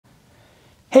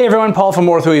Hey everyone, Paul from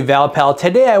Ortho Eval.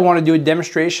 Today I want to do a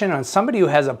demonstration on somebody who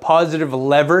has a positive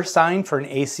lever sign for an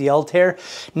ACL tear.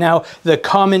 Now, the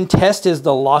common test is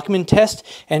the Lachman test,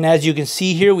 and as you can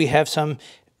see here, we have some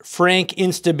frank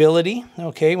instability,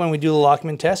 okay, when we do the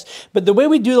Lachman test. But the way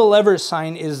we do the lever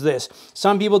sign is this.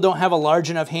 Some people don't have a large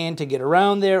enough hand to get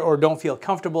around there or don't feel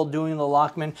comfortable doing the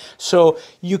Lachman, so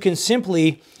you can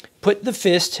simply put the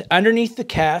fist underneath the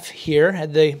calf here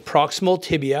at the proximal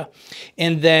tibia,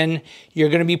 and then you're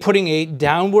going to be putting a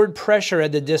downward pressure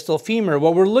at the distal femur.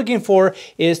 What we're looking for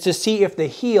is to see if the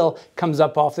heel comes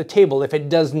up off the table. If it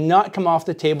does not come off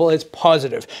the table, it's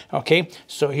positive. Okay,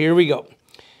 so here we go.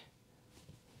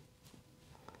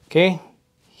 Okay,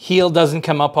 heel doesn't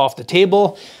come up off the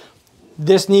table.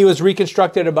 This knee was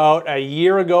reconstructed about a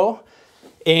year ago,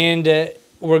 and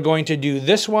we're going to do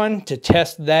this one to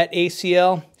test that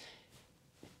ACL.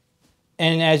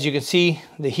 And as you can see,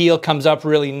 the heel comes up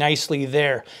really nicely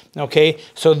there, okay?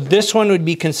 So this one would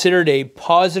be considered a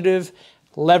positive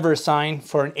lever sign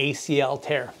for an ACL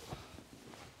tear.